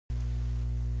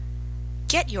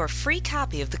Get your free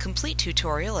copy of the complete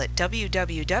tutorial at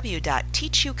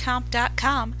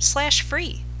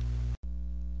www.teachucomp.com/free.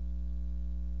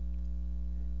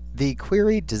 The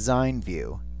Query Design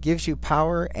view gives you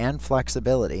power and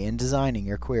flexibility in designing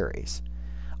your queries.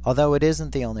 Although it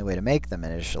isn't the only way to make them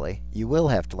initially, you will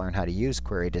have to learn how to use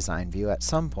Query Design View at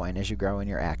some point as you grow in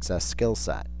your Access skill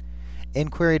set. In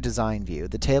Query Design View,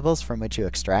 the tables from which you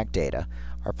extract data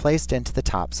are placed into the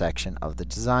top section of the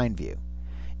Design View.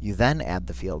 You then add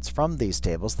the fields from these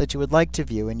tables that you would like to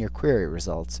view in your query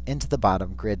results into the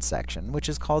bottom grid section, which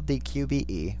is called the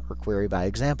QBE, or Query by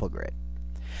Example grid.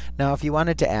 Now, if you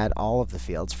wanted to add all of the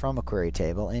fields from a query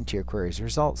table into your query's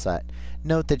result set,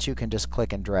 note that you can just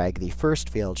click and drag the first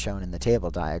field shown in the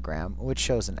table diagram, which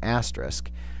shows an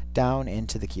asterisk, down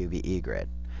into the QBE grid.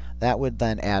 That would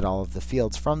then add all of the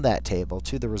fields from that table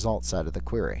to the result set of the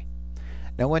query.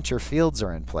 Now, once your fields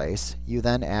are in place, you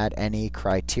then add any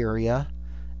criteria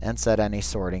and set any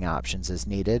sorting options as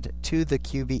needed to the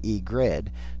QBE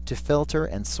grid to filter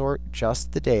and sort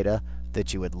just the data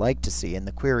that you would like to see in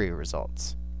the query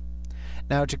results.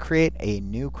 Now, to create a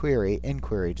new query in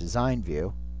Query Design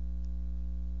View,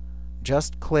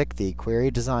 just click the Query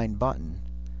Design button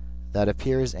that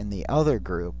appears in the Other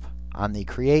group on the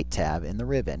Create tab in the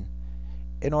ribbon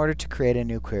in order to create a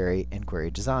new query in Query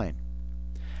Design.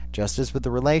 Just as with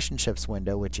the Relationships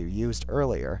window which you used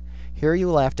earlier, here you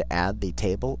will have to add the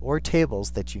table or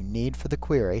tables that you need for the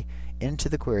query into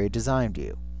the Query Design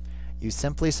View. You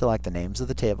simply select the names of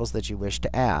the tables that you wish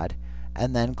to add,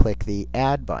 and then click the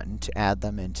Add button to add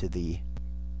them into the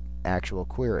actual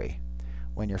query.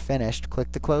 When you're finished,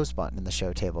 click the Close button in the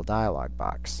Show Table dialog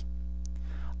box.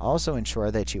 Also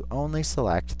ensure that you only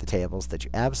select the tables that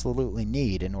you absolutely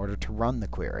need in order to run the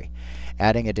query.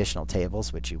 Adding additional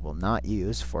tables which you will not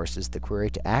use forces the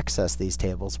query to access these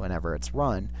tables whenever it's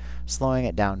run, slowing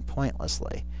it down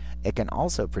pointlessly. It can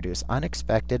also produce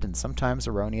unexpected and sometimes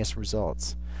erroneous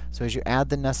results. So as you add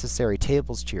the necessary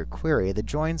tables to your query, the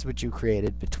joins which you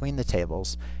created between the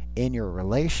tables in your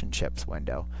Relationships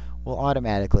window will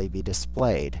automatically be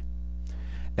displayed.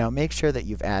 Now, make sure that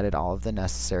you've added all of the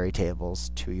necessary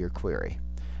tables to your query.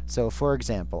 So, for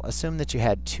example, assume that you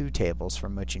had two tables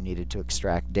from which you needed to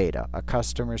extract data, a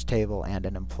customers table and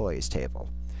an employees table.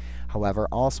 However,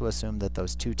 also assume that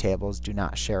those two tables do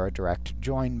not share a direct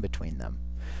join between them.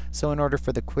 So in order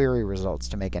for the query results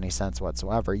to make any sense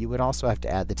whatsoever, you would also have to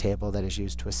add the table that is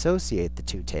used to associate the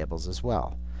two tables as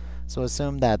well. So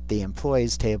assume that the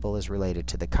employees table is related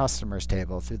to the customers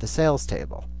table through the sales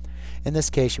table. In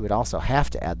this case, you would also have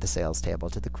to add the sales table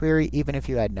to the query even if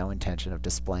you had no intention of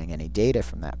displaying any data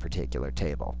from that particular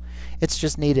table. It's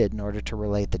just needed in order to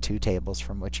relate the two tables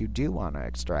from which you do want to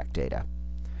extract data.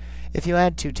 If you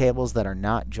add two tables that are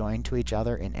not joined to each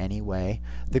other in any way,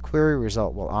 the query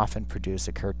result will often produce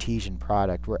a Cartesian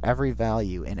product where every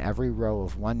value in every row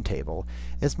of one table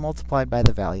is multiplied by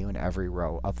the value in every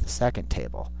row of the second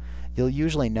table. You'll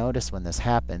usually notice when this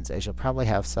happens, as you'll probably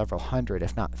have several hundred,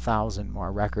 if not 1,000,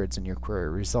 more records in your query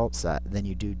result set than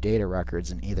you do data records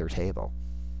in either table.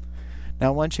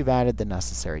 Now, once you've added the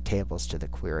necessary tables to the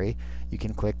query, you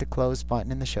can click the Close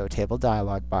button in the Show Table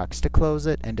dialog box to close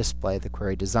it and display the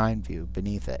Query Design View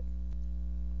beneath it.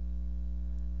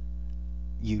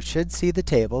 You should see the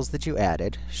tables that you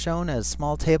added shown as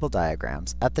small table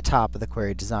diagrams at the top of the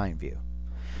Query Design View.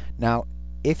 Now,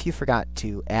 if you forgot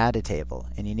to add a table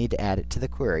and you need to add it to the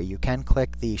query, you can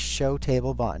click the Show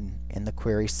Table button in the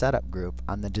Query Setup group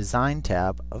on the Design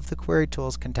tab of the Query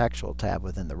Tools Contextual tab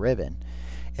within the ribbon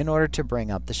in order to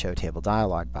bring up the Show Table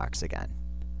dialog box again.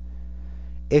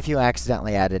 If you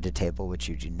accidentally added a table which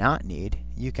you do not need,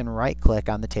 you can right-click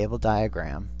on the table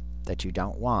diagram that you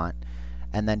don't want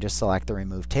and then just select the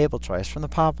Remove Table choice from the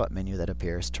pop-up menu that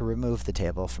appears to remove the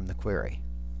table from the query.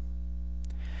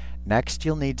 Next,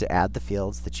 you'll need to add the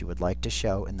fields that you would like to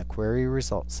show in the query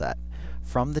result set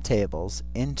from the tables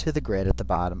into the grid at the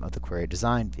bottom of the Query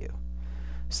Design View.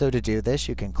 So to do this,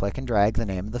 you can click and drag the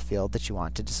name of the field that you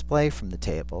want to display from the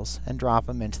tables and drop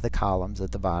them into the columns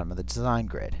at the bottom of the design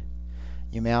grid.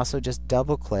 You may also just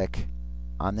double-click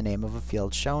on the name of a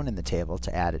field shown in the table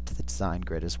to add it to the design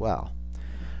grid as well.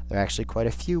 There are actually quite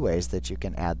a few ways that you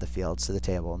can add the fields to the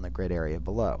table in the grid area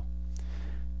below.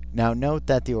 Now note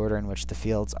that the order in which the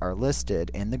fields are listed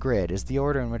in the grid is the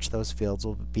order in which those fields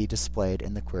will be displayed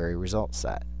in the query result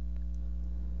set.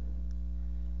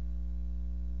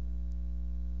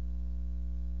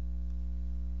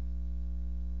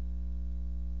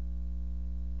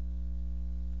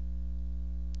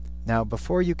 Now,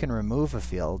 before you can remove a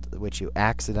field which you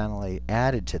accidentally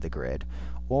added to the grid,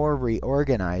 or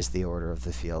reorganize the order of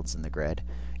the fields in the grid,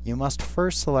 you must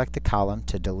first select the column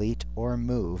to delete or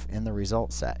move in the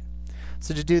result set.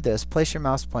 So to do this, place your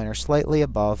mouse pointer slightly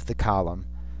above the column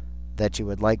that you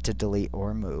would like to delete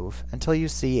or move until you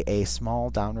see a small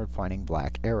downward pointing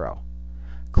black arrow.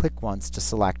 Click once to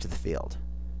select the field.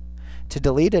 To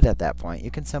delete it at that point,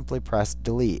 you can simply press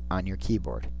Delete on your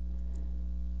keyboard.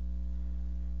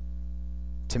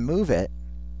 To move it,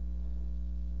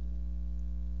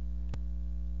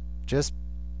 just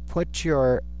put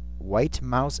your white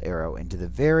mouse arrow into the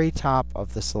very top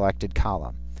of the selected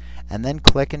column, and then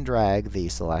click and drag the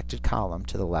selected column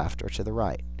to the left or to the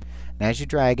right. And as you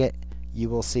drag it, you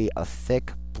will see a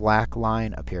thick black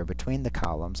line appear between the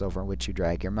columns over which you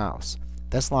drag your mouse.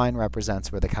 This line represents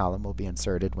where the column will be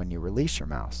inserted when you release your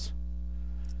mouse.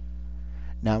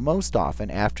 Now, most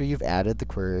often, after you've added the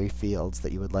query fields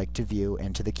that you would like to view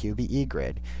into the QBE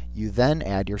grid, you then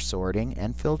add your sorting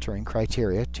and filtering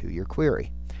criteria to your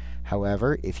query.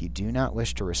 However, if you do not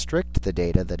wish to restrict the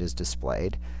data that is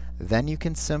displayed, then you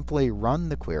can simply run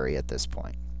the query at this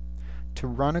point. To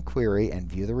run a query and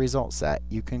view the result set,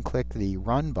 you can click the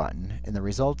Run button in the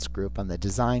Results group on the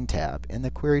Design tab in the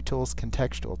Query Tools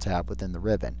Contextual tab within the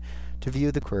ribbon to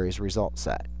view the query's result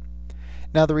set.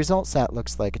 Now, the result set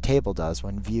looks like a table does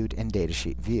when viewed in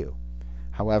Datasheet View.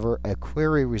 However, a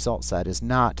query result set is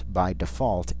not, by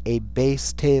default, a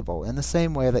base table in the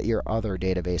same way that your other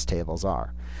database tables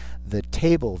are. The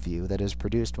table view that is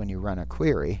produced when you run a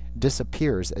query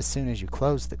disappears as soon as you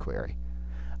close the query.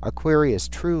 A query is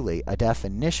truly a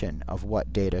definition of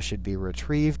what data should be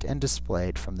retrieved and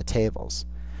displayed from the tables.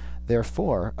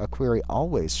 Therefore, a query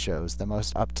always shows the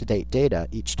most up-to-date data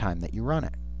each time that you run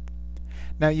it.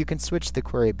 Now, you can switch the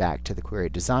query back to the Query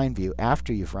Design view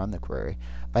after you've run the query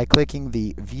by clicking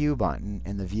the View button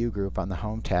in the View group on the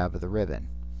Home tab of the ribbon.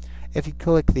 If you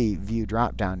click the View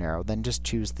drop-down arrow, then just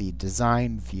choose the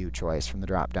Design View choice from the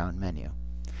drop-down menu.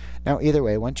 Now, either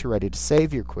way, once you're ready to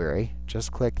save your query,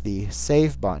 just click the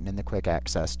Save button in the Quick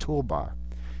Access toolbar.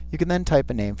 You can then type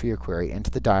a name for your query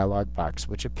into the dialog box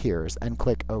which appears and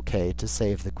click OK to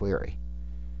save the query.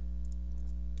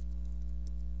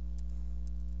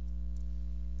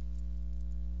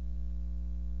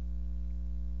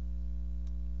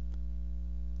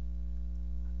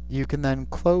 You can then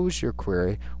close your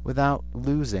query without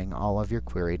losing all of your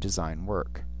query design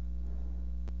work.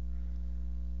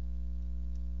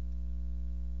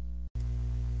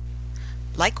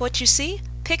 Like what you see?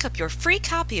 Pick up your free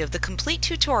copy of the complete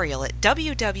tutorial at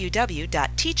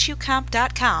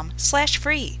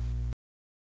www.teachucomp.com/free.